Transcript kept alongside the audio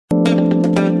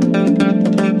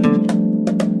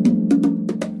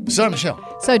So, Michelle.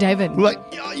 So, David. Well,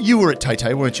 you were at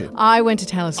Tay-Tay, weren't you? I went to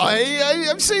Taylor Swift.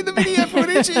 I've seen the video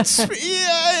footage.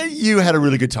 You had a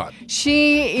really good time.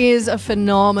 She is a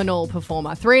phenomenal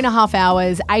performer. 3.5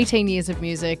 hours, 18 years of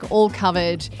music, all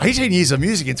covered. 18 years of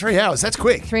music in 3 hours. That's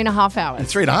quick. 3.5 hours.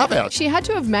 3.5 hours. She had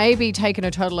to have maybe taken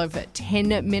a total of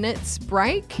 10 minutes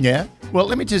break. Yeah. Well,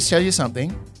 let me just tell you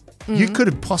something. You could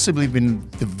have possibly been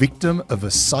the victim of a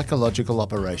psychological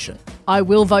operation. I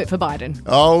will vote for Biden.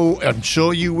 Oh, I'm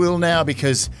sure you will now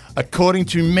because according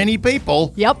to many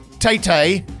people, Yep.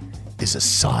 Tay-Tay is a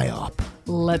PsyOp.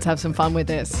 Let's have some fun with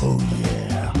this. Oh, yeah.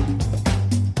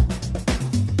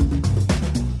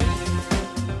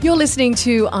 You're listening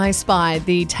to I Spy,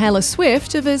 the Taylor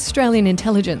Swift of Australian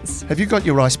intelligence. Have you got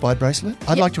your I Spy bracelet?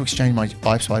 I'd like to exchange my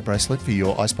I Spy bracelet for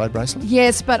your I Spy bracelet.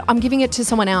 Yes, but I'm giving it to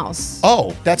someone else.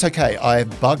 Oh, that's okay. I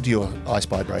bugged your I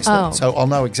Spy bracelet, Oh. so I'll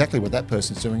know exactly what that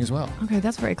person's doing as well. Okay,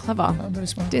 that's very clever. I'm very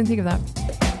smart. Didn't think of that.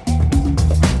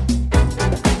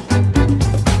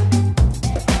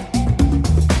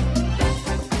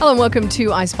 Hello and welcome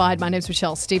to I Spied. My name's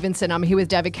Michelle Stevenson. I'm here with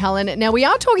David Callan. Now, we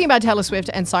are talking about Taylor Swift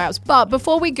and PsyOps, but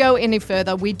before we go any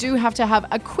further, we do have to have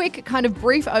a quick kind of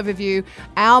brief overview.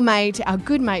 Our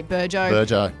good mate,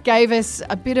 Burjo, gave us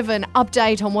a bit of an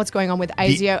update on what's going on with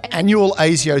ASIO. The annual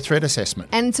ASIO threat assessment.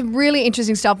 And some really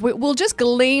interesting stuff. We'll just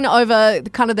glean over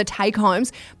kind of the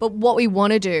take-homes, but what we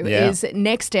want to do is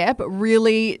next step,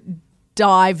 really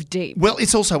dive deep. Well,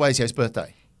 it's also ASIO's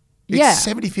birthday. It's Yeah.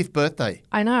 75th birthday.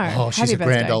 I know. Oh, she's Happy a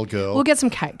grand birthday. old girl. We'll get some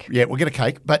cake. Yeah, we'll get a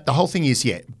cake. But the whole thing is,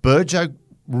 Burjo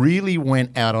really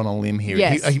went out on a limb here.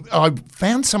 Yes. I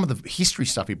found some of the history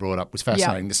stuff he brought up was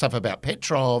fascinating. The stuff about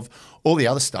Petrov, all the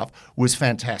other stuff was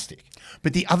fantastic.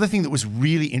 But the other thing that was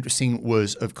really interesting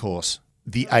was, of course,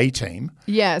 the A-team.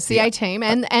 Yes, the A-team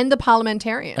and the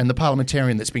parliamentarian. And the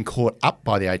parliamentarian that's been caught up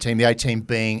by the A-team, the A-team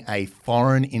being a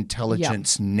foreign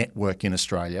intelligence network in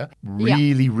Australia.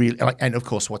 Really, and of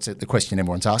course, what's the question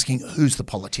everyone's asking? Who's the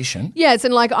politician? Yes,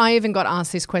 and I even got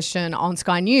asked this question on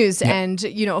Sky News and,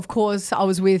 of course, I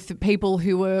was with people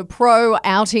who were pro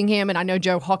outing him and I know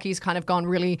Joe Hockey's kind of gone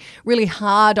really, really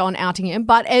hard on outing him.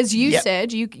 But as you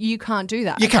said, you can't do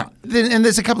that. You can't. And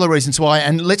there's a couple of reasons why,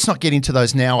 and let's not get into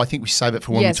those now. I think we save it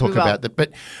for when we talk about that.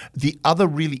 But the other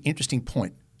really interesting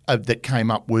point that came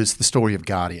up was the story of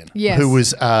Guardian, who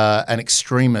was an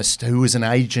extremist, who was an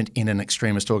agent in an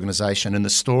extremist organisation, and the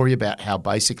story about how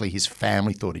basically his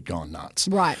family thought he'd gone nuts.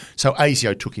 Right. So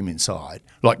ASIO took him inside,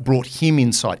 brought him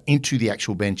inside into the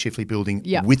actual Ben Chifley building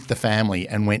with the family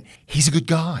and went, he's a good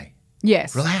guy.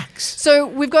 Yes. Relax. So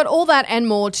we've got all that and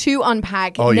more to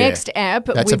unpack next app.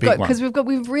 That's a big one. Because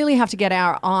we really have to get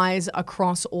our eyes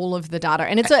across all of the data.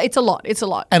 And it's a lot. It's a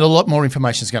lot. And a lot more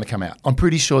information is going to come out. I'm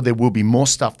pretty sure there will be more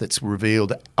stuff that's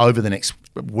revealed over the next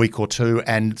week or two.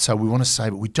 And so we want to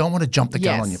say, but we don't want to jump the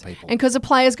gun on you people. And because the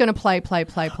player's going to play.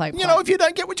 You know, if you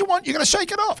don't get what you want, you're going to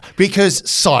shake it off. Because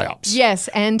PsyOps. Yes,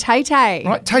 and Tay-Tay.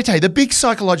 Right, Tay-Tay, the big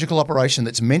psychological operation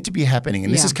that's meant to be happening,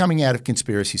 and this is coming out of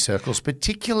conspiracy circles,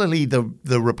 particularly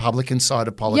the Republican side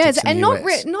of politics in the US.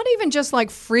 Yes, and not even just like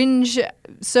fringe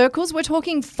circles. We're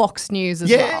talking Fox News as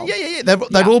well. Yeah.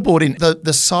 They've all bought in. The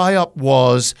PsyOp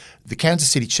was the Kansas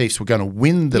City Chiefs were going to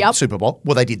win the Super Bowl.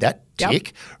 Well, they did that.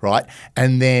 Tick, right?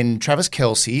 And then Travis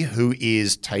Kelce, who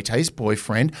is Tay-Tay's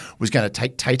boyfriend, was going to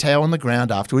take Tay-Tay on the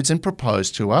ground afterwards and propose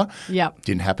to her. Yep.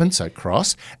 Didn't happen, so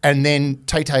cross. And then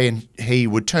Tay-Tay and he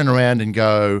would turn around and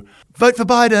go, vote for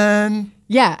Biden.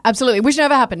 Yeah, absolutely. Which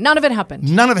never happened. None of it happened.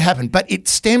 None of it happened. But it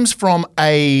stems from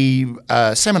a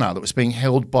seminar that was being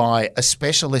held by a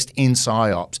specialist in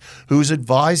PsyOps who was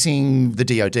advising the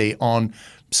DOD on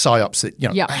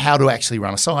PsyOps, how to actually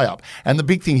run a PsyOp. And the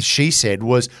big thing she said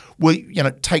was, well,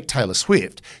 take Taylor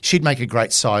Swift. She'd make a great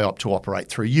PsyOp to operate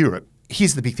through Europe.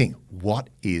 Here's the big thing. What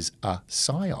is a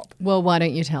PsyOp? Well, why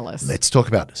don't you tell us? Let's talk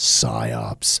about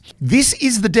PsyOps. This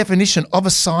is the definition of a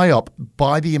PsyOp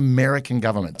by the American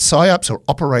government. PsyOps are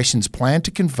operations planned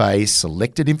to convey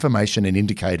selected information and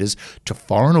indicators to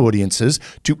foreign audiences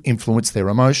to influence their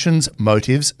emotions,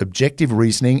 motives, objective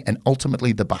reasoning, and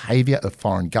ultimately the behaviour of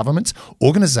foreign governments,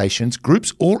 organisations,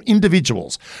 groups, or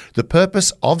individuals. The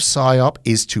purpose of PsyOp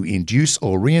is to induce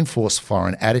or reinforce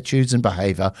foreign attitudes and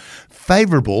behaviour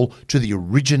favourable to the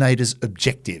originator's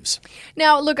objectives.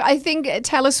 Now, look, I think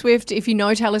Taylor Swift, if you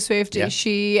know Taylor Swift,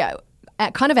 she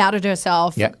kind of outed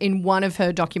herself Yep. in one of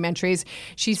her documentaries.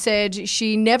 She said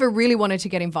she never really wanted to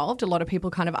get involved. A lot of people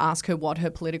kind of ask her what her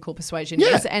political persuasion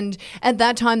is. And at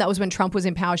that time, that was when Trump was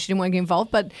in power. She didn't want to get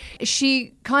involved. But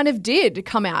she kind of did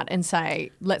come out and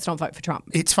say, let's not vote for Trump.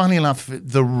 It's funny enough,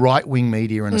 the right-wing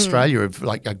media in Australia,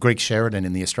 like Greg Sheridan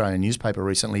in the Australian newspaper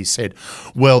recently said,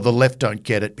 well, the left don't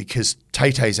get it because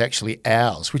Tay-Tay's actually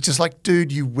ours, which is like,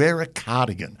 dude, you wear a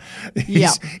cardigan.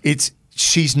 Yeah.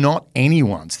 She's not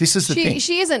anyone's. This is the thing.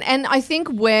 She isn't. And I think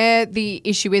where the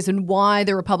issue is and why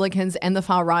the Republicans and the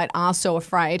far right are so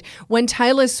afraid, when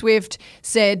Taylor Swift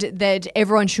said that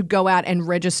everyone should go out and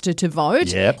register to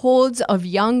vote, hordes of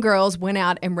young girls went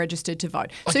out and registered to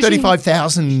vote. Like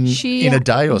 35,000 in a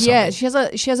day or something. Yeah,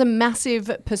 she has a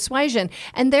massive persuasion.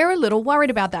 And they're a little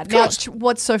worried about that. Now,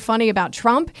 what's so funny about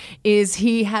Trump is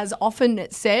he has often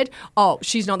said, oh,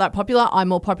 she's not that popular. I'm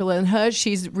more popular than her.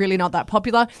 She's really not that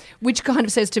popular, which kind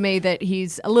of says to me that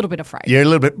he's a little bit afraid. Yeah, a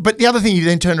little bit. But the other thing, you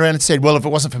then turned around and said, well, if it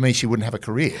wasn't for me, she wouldn't have a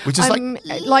career, which is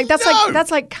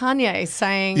that's like Kanye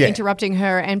saying, interrupting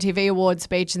her MTV Awards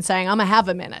speech and saying, I'm going to have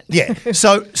a minute. Yeah.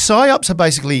 So PsyOps are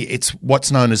basically, it's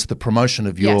what's known as the promotion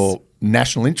of your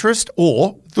national interest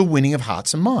or the winning of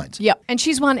hearts and minds. Yep. And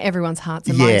she's won everyone's hearts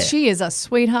and minds. She is a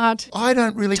sweetheart. I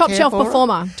don't really Top care shelf for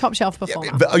performer. Her. Top shelf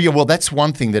performer. Well, that's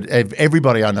one thing that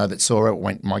everybody I know that saw her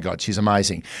went, my God, she's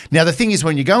amazing. Now, the thing is,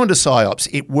 when you go into PsyOps,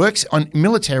 it works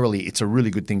militarily. It's a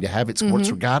really good thing to have. It's what's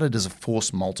regarded as a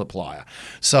force multiplier.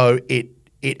 So it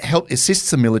assists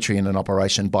the military in an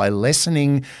operation by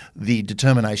lessening the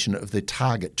determination of the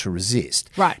target to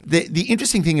resist. Right. The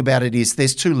interesting thing about it is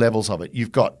there's two levels of it.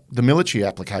 You've got the military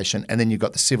application and then you've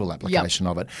got the civil application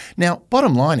of it. Now,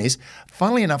 bottom line is,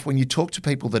 funnily enough, when you talk to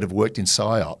people that have worked in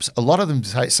PsyOps, a lot of them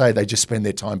say they just spend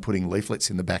their time putting leaflets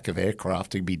in the back of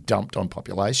aircraft to be dumped on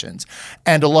populations.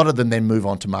 And a lot of them then move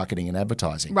on to marketing and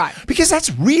advertising. Right. Because that's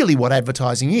really what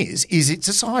advertising is it's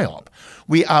a PsyOp.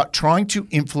 We are trying to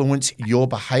influence your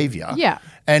behaviour. Yeah.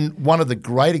 And one of the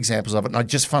great examples of it,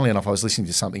 and funnily enough, I was listening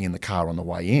to something in the car on the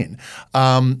way in,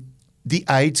 the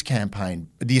AIDS campaign,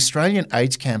 the Australian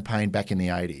AIDS campaign back in the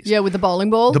 80s. Yeah, with the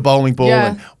bowling ball. The bowling ball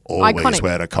and always Iconic.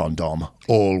 wear a condom,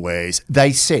 always.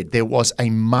 They said there was a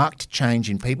marked change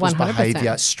in people's 100%.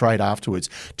 behaviour straight afterwards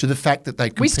to the fact that they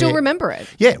compare. We still remember it.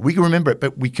 Yeah, we can remember it,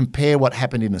 but we compare what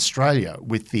happened in Australia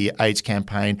with the AIDS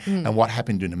campaign and what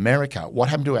happened in America. What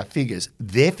happened to our figures?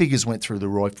 Their figures went through the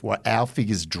roof while our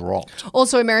figures dropped.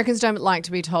 Also, Americans don't like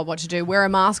to be told what to do. Wear a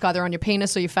mask either on your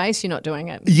penis or your face. You're not doing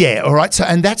it. Yeah, all right. So,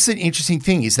 and that's the interesting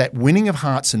thing is that winning of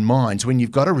hearts and minds, when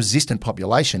you've got a resistant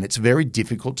population, it's very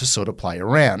difficult to sort of play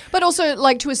around. But also,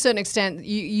 like to a certain extent,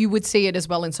 you would see it as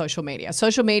well in social media.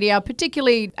 Social media,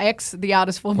 particularly X, the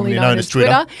artist formerly known as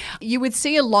Twitter, you would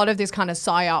see a lot of this kind of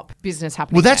psyop business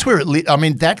happening. Well, that's where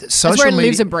that's where it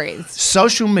lives and breathes.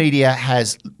 Social media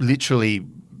has literally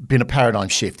been a paradigm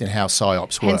shift in how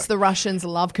PsyOps work. Hence the Russians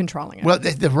love controlling it. Well,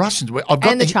 the Russians...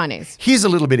 And the Chinese. Here's a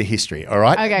little bit of history, all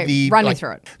right? Okay, run me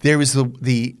through it. There is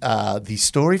the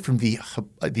story from the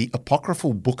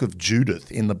apocryphal book of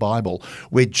Judith in the Bible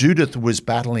where Judith was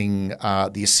battling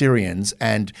the Assyrians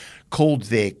and called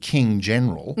their king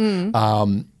general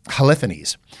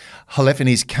Halithernes.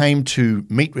 Halithernes came to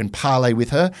meet and parley with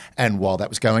her, and while that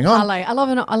was going on... Parley. I love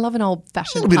an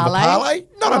old-fashioned a little bit of a parley.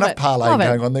 Not enough parley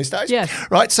going on these days. Yes.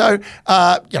 Right, so,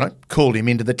 called him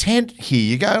into the tent. Here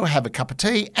you go, have a cup of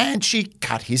tea. And she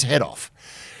cut his head off.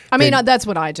 I mean, that's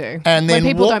what I do. And then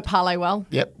when people don't parley well.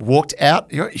 Yep, walked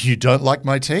out. You don't like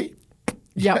my tea?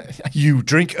 Yep. You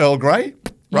drink Earl Grey?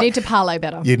 You need to parlay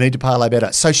better. You need to parlay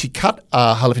better. So she cut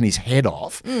Halithernes' head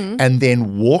off and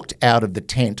then walked out of the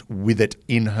tent with it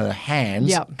in her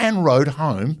hands and rode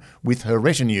home with her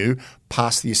retinue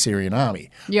past the Assyrian army.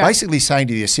 Yep. Basically saying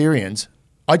to the Assyrians,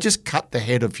 I just cut the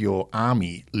head of your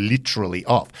army literally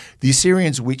off. The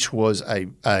Assyrians, which was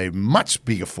a much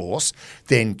bigger force,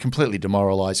 then completely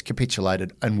demoralised,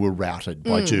 capitulated, and were routed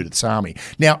by Judith's army.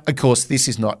 Now, of course, this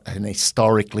is not an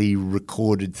historically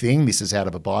recorded thing. This is out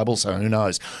of a Bible, so who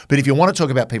knows. But if you want to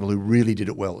talk about people who really did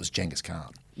it well, it was Genghis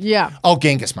Khan. Yeah. Oh,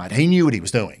 Genghis, mate. He knew what he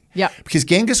was doing. Yeah. Because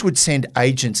Genghis would send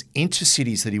agents into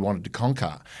cities that he wanted to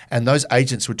conquer, and those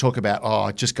agents would talk about,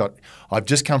 I've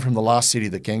just come from the last city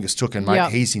that Genghis took, and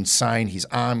mate, he's insane. His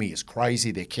army is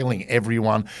crazy. They're killing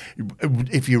everyone.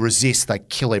 If you resist, they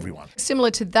kill everyone.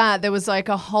 Similar to that, there was like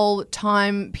a whole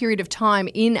period of time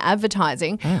in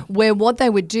advertising where what they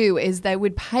would do is they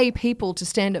would pay people to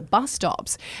stand at bus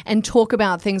stops and talk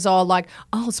about things like,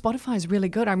 Spotify is really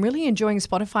good. I'm really enjoying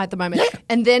Spotify at the moment. Yeah.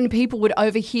 And then people would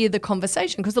overhear the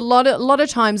conversation because a lot of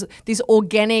times this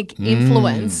organic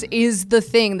influence is the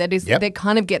thing that that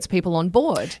kind of gets people on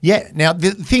board. Yeah. Now,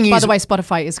 the thing is... By the way,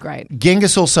 Spotify is great.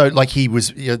 Genghis also, like he was,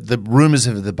 the rumours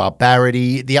of the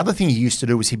barbarity. The other thing he used to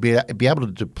do was he'd be able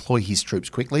to deploy his troops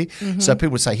quickly. So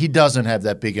people would say, he doesn't have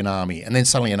that big an army. And then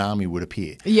suddenly an army would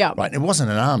appear. Yeah. Right. And it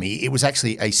wasn't an army. It was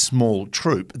actually a small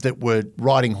troop that were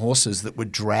riding horses that were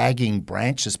dragging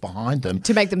branches behind them.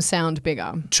 To make them sound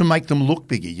bigger. To make them look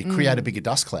bigger. You create a bigger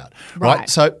dust cloud. Right.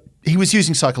 So he was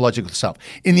using psychological stuff.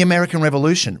 In the American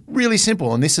Revolution, really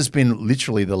simple, and this has been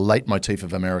literally the leitmotif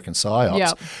of American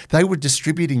PsyOps, they were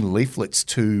distributing leaflets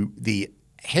to the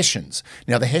Hessians.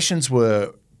 Now, the Hessians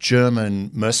were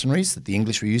German mercenaries that the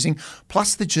English were using,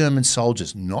 plus the German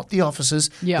soldiers, not the officers,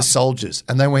 the soldiers.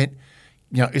 And they went,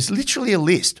 it's literally a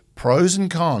list, pros and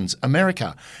cons,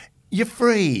 America. You're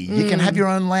free. You can have your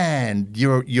own land.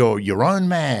 You're your own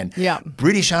man. Yeah.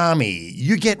 British Army,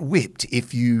 you get whipped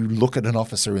if you look at an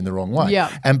officer in the wrong way.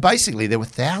 Yeah. And basically there were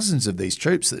thousands of these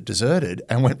troops that deserted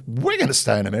and went, we're going to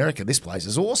stay in America. This place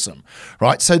is awesome.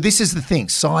 Right? So this is the thing.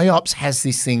 PsyOps has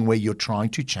this thing where you're trying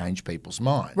to change people's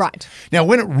minds. Right. Now,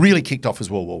 when it really kicked off was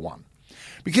World War I.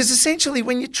 Because essentially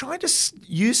when you're trying to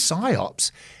use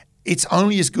PsyOps, it's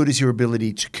only as good as your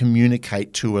ability to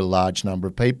communicate to a large number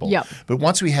of people. Yep. But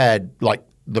once we had like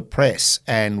the press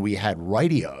and we had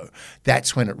radio,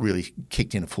 that's when it really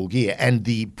kicked in a full gear. And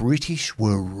the British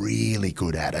were really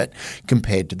good at it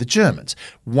compared to the Germans.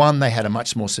 One, they had a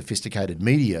much more sophisticated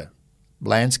media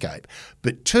landscape.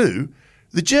 But two,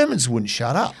 the Germans wouldn't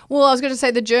shut up. Well, I was going to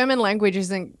say the German language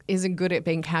isn't good at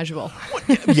being casual.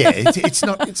 Yeah, it's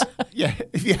not.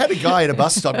 If you had a guy at a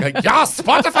bus stop going, "Yeah,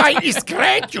 Spotify is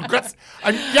great, you got,"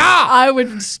 and I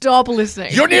would stop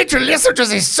listening. You need to listen to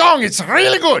this song. It's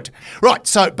really good. Right.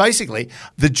 So basically,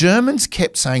 the Germans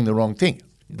kept saying the wrong thing.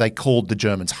 They called the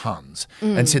Germans Huns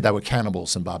and said they were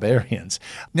cannibals and barbarians.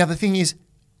 Now the thing is,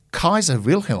 Kaiser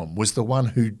Wilhelm was the one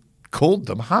who called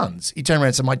them Huns. He turned around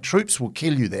and said, my troops will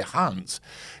kill you, they're Huns.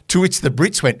 To which the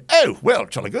Brits went, oh, well,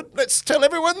 jolly good. Let's tell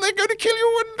everyone they're going to kill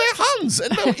you and they're Huns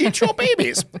and they'll eat your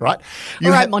babies, right? All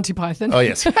right, Monty Python. Oh,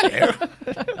 yes.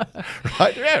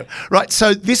 Right, yeah. Right,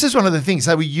 so this is one of the things.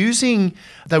 They were using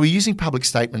public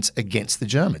statements against the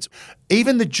Germans.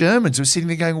 Even the Germans were sitting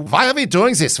there going, why are we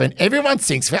doing this when everyone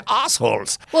thinks we're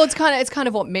assholes? Well, it's kind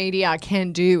of what media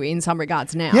can do in some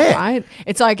regards now, right?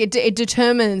 It's like it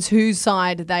determines whose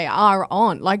side they are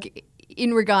on. Like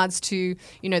in regards to,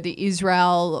 the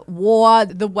Israel war,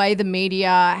 the way the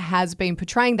media has been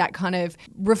portraying that kind of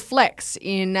reflects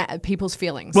in people's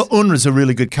feelings. Well, UNRWA's a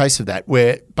really good case of that,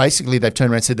 where basically they've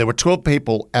turned around and said there were 12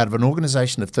 people out of an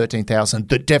organisation of 13,000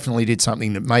 that definitely did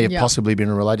something that may have possibly been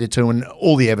related to, and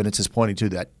all the evidence is pointing to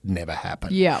that never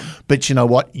happened. Yeah. But you know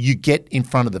what? You get in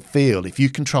front of the field if you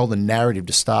control the narrative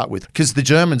to start with, because the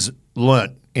Germans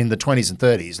learnt in the 20s and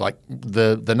 30s, like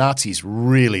the Nazis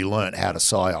really learnt how to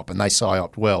PsyOp, and they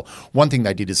PsyOped well. One thing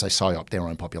they did is they PsyOped their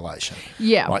own population.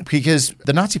 Yeah. Right? Because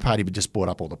the Nazi Party had just bought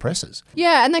up all the presses.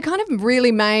 Yeah, and they kind of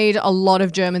really made a lot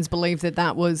of Germans believe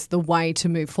that was the way to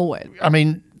move forward. I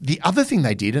mean, the other thing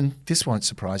they did, and this won't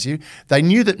surprise you, they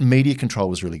knew that media control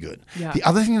was really good. Yeah. The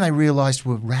other thing they realised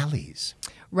were rallies.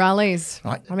 Rallies.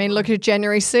 Right. I mean, look at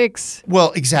January 6th.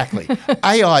 Well, exactly.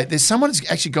 AI, there's someone who's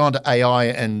actually gone to AI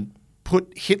and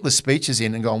put Hitler's speeches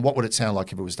in and gone, what would it sound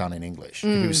like if it was done in English,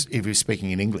 if he was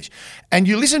speaking in English? And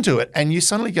you listen to it and you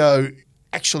suddenly go,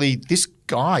 actually, this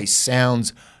guy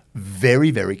sounds very,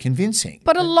 very convincing.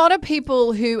 But a lot of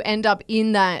people who end up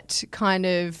in that kind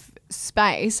of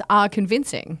space are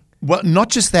convincing. Well, not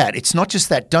just that. It's not just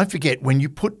that. Don't forget, when you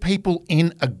put people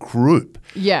in a group,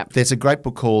 there's a great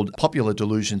book called Popular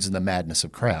Delusions and the Madness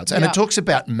of Crowds. And it talks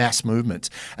about mass movements.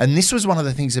 And this was one of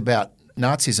the things about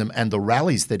Nazism and the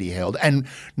rallies that he held, and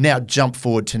now jump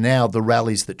forward to now the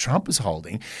rallies that Trump is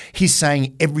holding. He's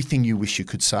saying everything you wish you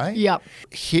could say. Yep.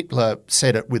 Hitler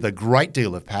said it with a great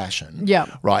deal of passion.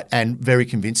 Yep. Right, and very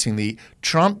convincingly.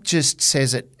 Trump just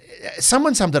says it.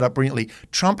 Someone summed it up brilliantly.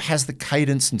 Trump has the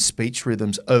cadence and speech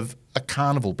rhythms of a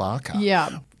carnival barker.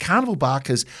 Yeah. Carnival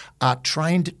barkers are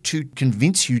trained to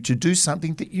convince you to do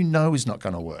something that you know is not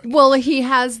going to work. Well, he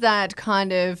has that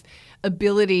kind of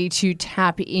ability to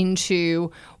tap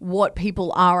into what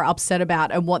people are upset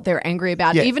about and what they're angry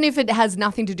about, even if it has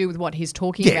nothing to do with what he's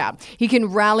talking about. He can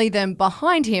rally them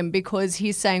behind him because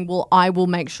he's saying, well, I will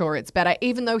make sure it's better,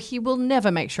 even though he will never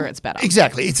make sure it's better.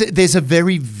 Exactly. There's a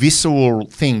very visceral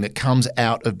thing that comes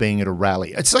out of being at a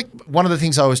rally. It's like one of the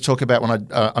things I always talk about when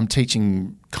I'm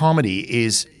teaching comedy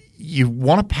is you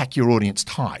want to pack your audience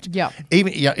tight. Yeah.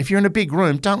 Even if you're in a big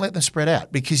room, don't let them spread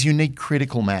out because you need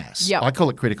critical mass. Yeah. I call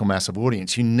it critical mass of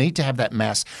audience. You need to have that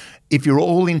mass. If you're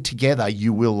all in together,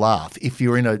 you will laugh. If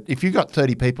you've got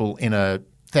 30 people in a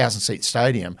 1,000-seat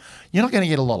stadium, you're not going to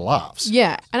get a lot of laughs.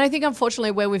 Yeah. And I think,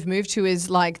 unfortunately, where we've moved to is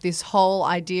like this whole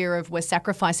idea of we're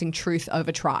sacrificing truth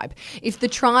over tribe. If the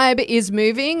tribe is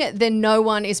moving, then no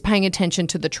one is paying attention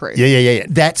to the truth. Yeah.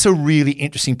 That's a really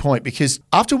interesting point because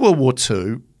after World War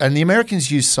II, and the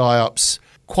Americans used PsyOps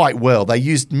quite well. They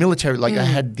used military, they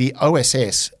had the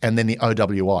OSS and then the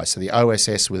OWI. So the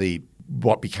OSS were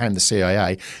what became the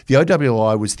CIA. The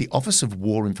OWI was the Office of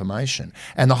War Information.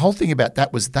 And the whole thing about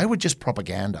that was they were just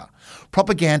propaganda.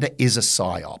 Propaganda is a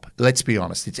psyop. Let's be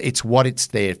honest. It's what it's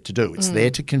there to do. It's there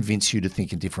to convince you to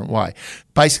think a different way.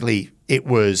 Basically, it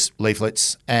was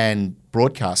leaflets and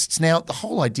broadcasts. Now, the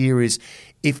whole idea is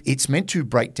if it's meant to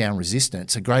break down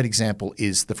resistance, a great example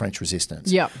is the French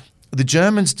resistance. Yeah. The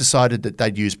Germans decided that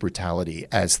they'd use brutality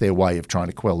as their way of trying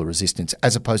to quell the resistance,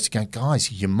 as opposed to going,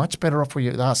 guys, you're much better off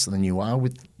with us than you are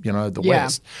with, the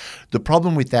West. The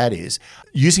problem with that is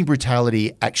using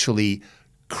brutality actually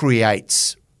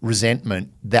creates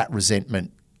resentment. That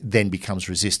resentment then becomes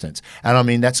resistance. And I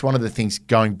mean, that's one of the things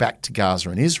going back to Gaza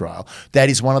and Israel. That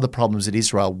is one of the problems that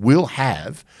Israel will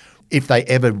have if they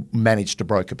ever manage to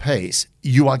broker peace.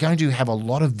 You are going to have a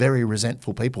lot of very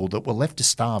resentful people that were left to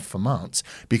starve for months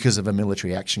because of a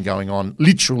military action going on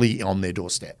literally on their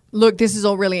doorstep. Look, this is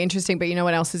all really interesting, but you know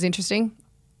what else is interesting?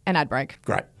 An ad break.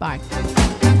 Great. Bye.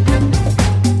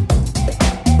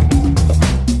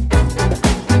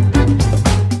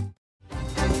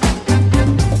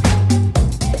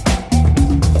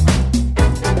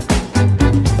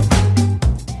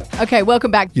 Okay, welcome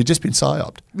back. You've just been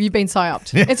psyoped. You've been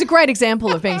psyoped. It's a great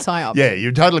example of being psyoped. Yeah,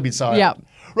 you've totally been psyoped. Yeah.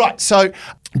 Right, so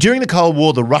during the Cold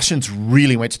War, the Russians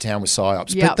really went to town with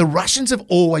psyops. Yep. But the Russians have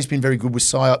always been very good with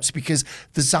psyops because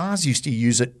the Tsars used to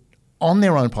use it on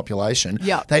their own population.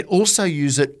 Yep. They'd also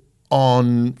use it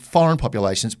on foreign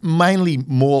populations, mainly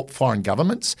more foreign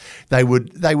governments. They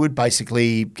would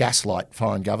basically gaslight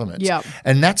foreign governments. Yep.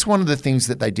 And that's one of the things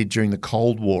that they did during the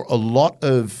Cold War. A lot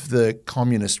of the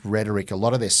communist rhetoric, a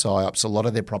lot of their psyops, a lot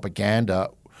of their propaganda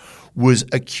was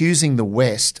accusing the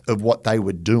West of what they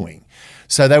were doing.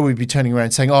 So they would be turning around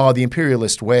and saying, oh, the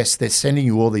imperialist West, they're sending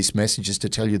you all these messages to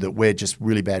tell you that we're just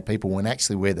really bad people when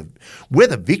actually we're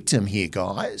the victim here,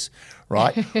 guys,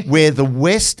 right? Where the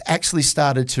West actually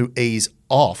started to ease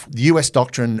off. The US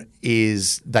doctrine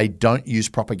is they don't use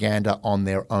propaganda on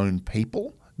their own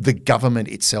people. The government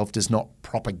itself does not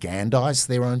propagandize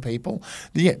their own people.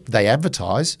 Yeah, they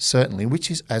advertise, certainly, which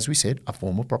is, as we said, a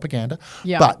form of propaganda.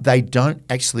 Yeah. But they don't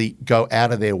actually go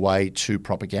out of their way to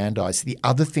propagandize. The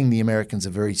other thing the Americans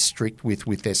are very strict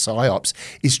with their psyops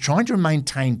is trying to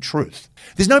maintain truth.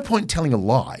 There's no point in telling a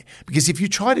lie because if you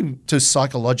try to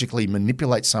psychologically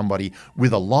manipulate somebody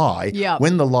with a lie, Yeah.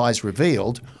 when the lie's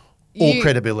revealed, all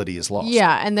credibility is lost.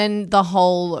 Yeah, and then the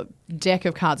whole deck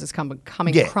of cards is coming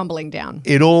crumbling down.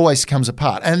 It always comes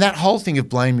apart. And that whole thing of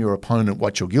blame your opponent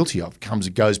what you're guilty of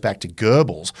goes back to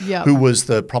Goebbels, Yep. who was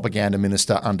the propaganda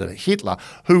minister under Hitler,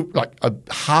 who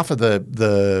half of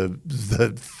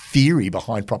the theory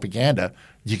behind propaganda,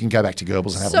 you can go back to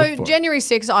Goebbels and have a look for January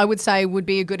 6th, I would say, would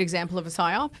be a good example of a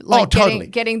psyop. Like totally.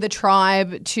 Getting the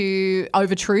tribe to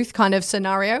over truth kind of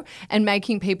scenario and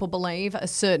making people believe a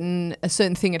certain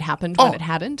thing had happened when it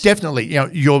hadn't. Definitely.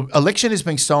 Your election is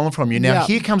being stolen from you. Now, Yep.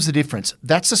 here comes the difference.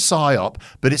 That's a psyop,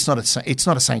 but it's not a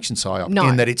sanctioned psyop No.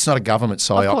 in that it's not a government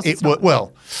psyop. Of course it's not.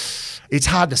 Well, it's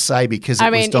hard to say because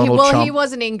it was Donald Trump. He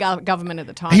wasn't in government at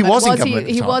the time. He but was in government at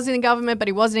the He time. was in government, but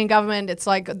he wasn't in government. It's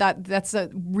like that's a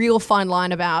real fine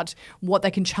line about what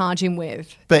they can charge him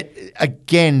with. But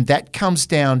again, that comes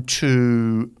down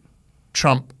to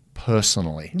Trump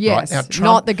personally. Yes, right? Now, Trump,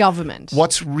 not the government.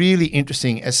 What's really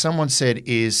interesting, as someone said,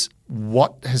 is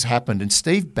what has happened, and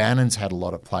Steve Bannon's had a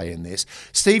lot of play in this.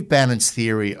 Steve Bannon's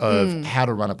theory of how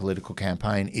to run a political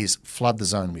campaign is flood the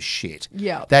zone with shit.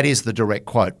 Yeah. That is the direct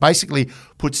quote. Basically,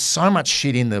 put so much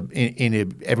shit in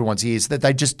everyone's ears that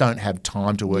they just don't have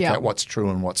time to work Yeah. out what's true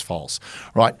and what's false,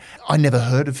 right? I never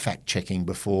heard of fact checking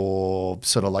before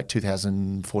sort of like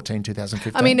 2014,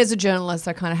 2015. I mean, as a journalist,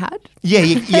 I kind of had.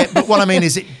 Yeah, but what I mean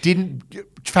is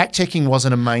fact checking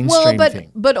wasn't a mainstream thing.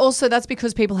 But also that's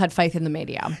because people had faith in the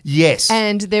media. Yes.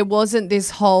 And there wasn't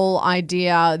this whole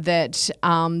idea that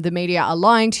the media are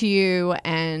lying to you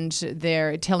and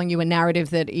they're telling you a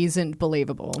narrative that isn't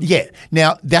believable. Yeah.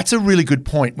 Now, that's a really good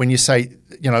point when you say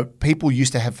people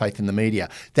used to have faith in the media.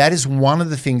 That is one of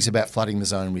the things about flooding the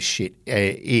zone with shit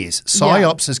is.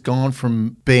 PsyOps has gone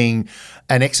from being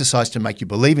an exercise to make you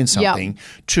believe in something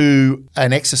to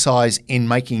an exercise in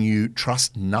making you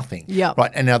trust nothing.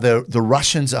 Right. And now the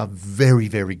Russians are very,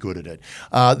 very good at it.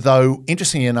 Though,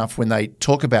 interestingly enough, when they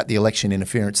talk about the election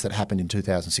interference that happened in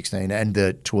 2016 and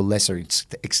to a lesser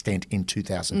extent in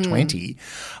 2020,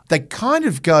 they kind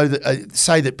of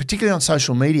say that particularly on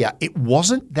social media, it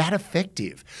wasn't that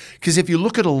effective. Because if you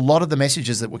look at a lot of the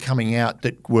messages that were coming out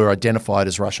that were identified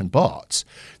as Russian bots,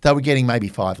 they were getting maybe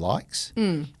 5 likes.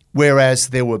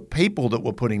 Whereas there were people that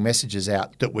were putting messages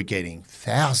out that were getting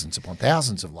thousands upon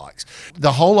thousands of likes.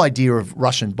 The whole idea of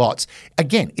Russian bots,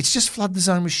 again, it's just flood the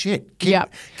zone with shit. Keep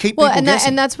people guessing.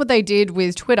 And that's what they did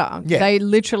with Twitter. Yeah. They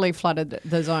literally flooded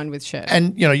the zone with shit.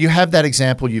 And, you have that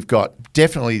example. You've got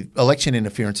definitely election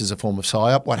interference is a form of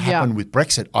PsyOp. What happened with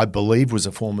Brexit, I believe, was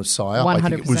a form of PsyOp. 100%. I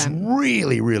think it was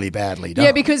really, really badly done.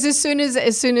 Yeah, because as soon as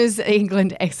England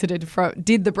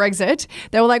did the Brexit,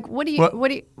 they were like, what do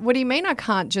you mean I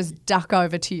can't just duck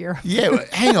over to Europe? Yeah,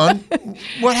 hang on.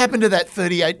 What happened to that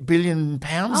 38 billion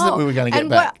pounds that we were going to get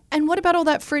back? And what about all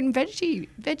that fruit and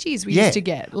veggies we used to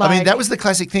get? That was the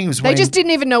classic thing. They just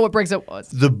didn't even know what Brexit was.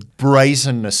 The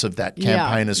brazenness of that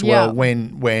campaign as well.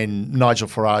 When Nigel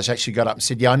Farage actually got up and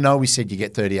said, I know we said you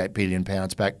get 38 billion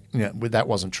pounds back. That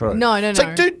wasn't true. No. It's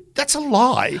like, dude, that's a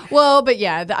lie. Well, but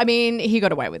he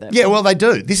got away with it. Yeah, well, they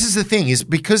do. This is the thing, is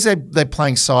because they're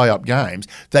playing PsyOp games,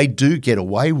 they do get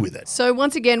away with it. So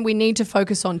once again, we need to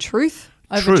focus on truth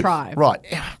over tribe. Right.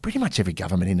 Pretty much every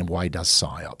government in a way does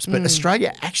PsyOps. But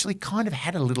Australia actually kind of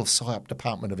had a little PsyOp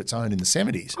department of its own in the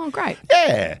 70s. Oh, great.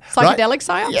 Yeah. Psychedelic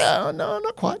PsyOps? Yeah, no,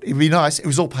 not quite. It'd be nice. It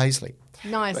was all Paisley.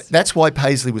 Nice. But that's why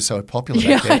Paisley was so popular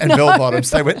back then. And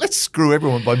bell-bottoms. They went, let's screw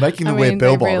everyone by making them wear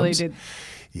bell-bottoms. They really did.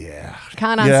 Yeah.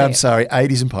 Can't unsee I'm it. sorry.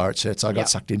 80s and pirate shirts I got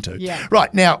sucked into. Yeah.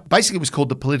 Right. Now, basically it was called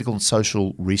the Political and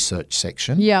Social Research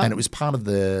Section. Yeah. And it was part of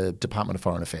the Department of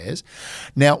Foreign Affairs.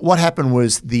 Now, what happened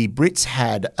was the Brits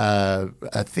had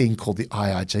a thing called the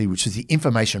IRG, which was the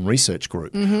Information Research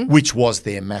Group, which was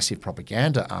their massive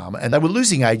propaganda arm. And they were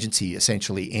losing agency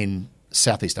essentially in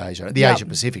Southeast Asia, the Asia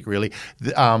Pacific really.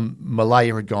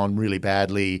 Malaya had gone really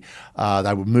badly.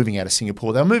 They were moving out of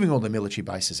Singapore. They were moving all the military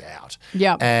bases out.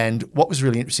 Yeah. And what was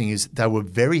really interesting is they were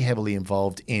very heavily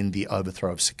involved in the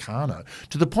overthrow of Sukarno,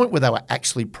 to the point where they were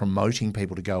actually promoting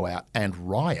people to go out and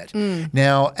riot.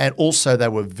 Now, and also they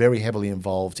were very heavily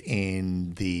involved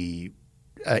in the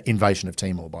invasion of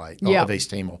Timor of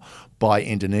East Timor by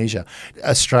Indonesia.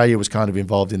 Australia was kind of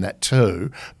involved in that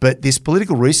too. But this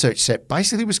political research set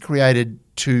basically was created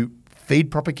to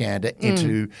feed propaganda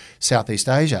into Southeast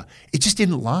Asia. It just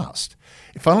didn't last.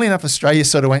 Funnily enough, Australia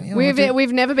sort of went,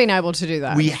 we've never been able to do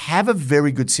that. We have a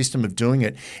very good system of doing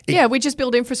it. We just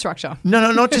build infrastructure.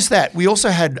 No, not just that. We also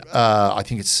had, I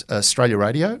think it's Australia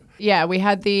Radio. Yeah, we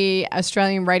had the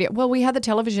Australian radio. Well, we had the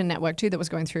television network too that was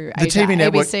going through the TV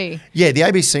network. ABC. Yeah, the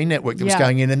ABC network that was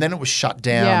going in, and then it was shut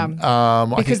down.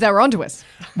 Yeah, because they were onto us.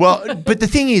 Well, but the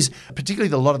thing is,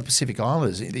 particularly a lot of the Pacific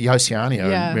Islanders, the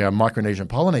Oceania, Micronesia and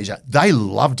Polynesia, they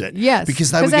loved it. Yes,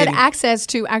 because they had access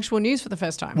to actual news for the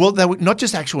first time. Well, they were not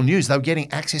just actual news, they were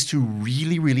getting access to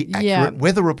really, really accurate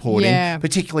weather reporting,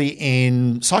 particularly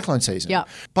in cyclone season. Yeah.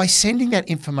 By sending that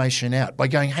information out, by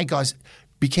going, hey guys,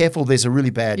 be careful, there's a really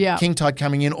bad king tide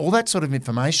coming in, all that sort of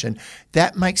information,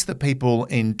 that makes the people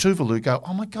in Tuvalu go,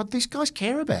 oh my God, these guys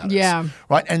care about us.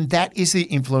 Right? And that is the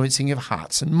influencing of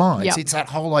hearts and minds. Yep. It's that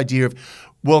whole idea of,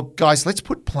 well, guys, let's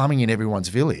put plumbing in everyone's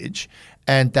village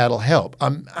and that'll help.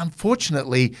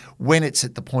 Unfortunately, when it's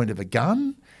at the point of a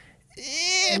gun,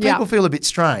 people feel a bit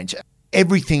strange.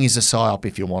 Everything is a PsyOp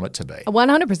if you want it to be.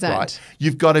 100%. Right?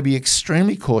 You've got to be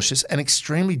extremely cautious and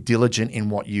extremely diligent in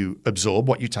what you absorb,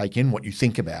 what you take in, what you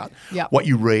think about, what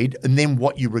you read, and then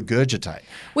what you regurgitate.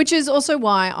 Which is also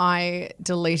why I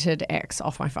deleted X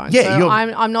off my phone. Yeah, so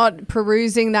I'm not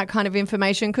perusing that kind of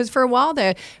information, because for a while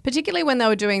there, particularly when they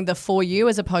were doing the For You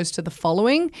as opposed to the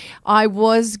following, I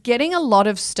was getting a lot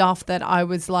of stuff that I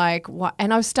was like, what?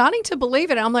 And I was starting to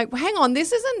believe it. And I'm like, well, hang on,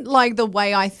 this isn't like the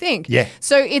way I think. Yeah.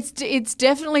 So it's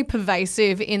definitely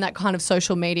pervasive in that kind of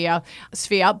social media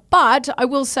sphere. But I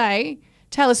will say,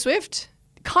 Taylor Swift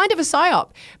kind of a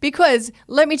psyop because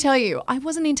let me tell you, I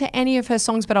wasn't into any of her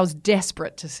songs, but I was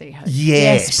desperate to see her.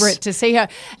 Yes. Desperate to see her.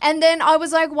 And then I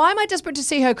was like, why am I desperate to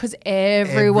see her? Because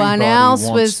everyone else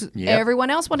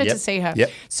wanted to see her.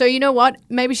 Yep. So you know what?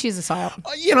 Maybe she's a psyop.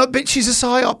 But she's a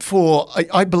psyop for,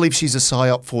 I believe she's a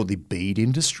psyop for the bead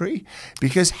industry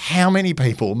because how many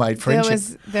people made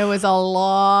friendship? There was a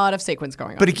lot of sequence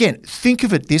going on. But again, think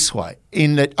of it this way,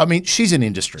 in that, I mean, she's an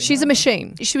industry. She's a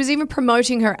machine. She was even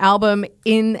promoting her album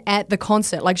at the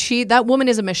concert. Like that woman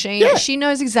is a machine. Yeah. She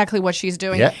knows exactly what she's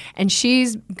doing. Yeah. And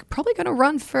she's probably going to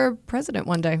run for president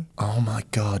one day. Oh my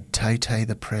God, Tay-Tay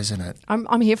the president.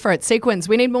 I'm here for it. Sequins.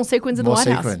 We need more sequins in the White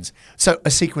House. So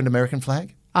a sequined American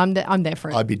flag? I'm there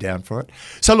for it. I'd be down for it.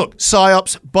 So look,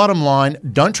 PsyOps, bottom line,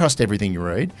 don't trust everything you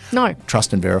read. No.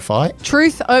 Trust and verify.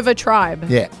 Truth over tribe.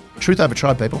 Yeah. Truth over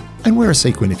tribe, people. And wear a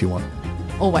sequin if you want.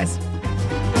 Always.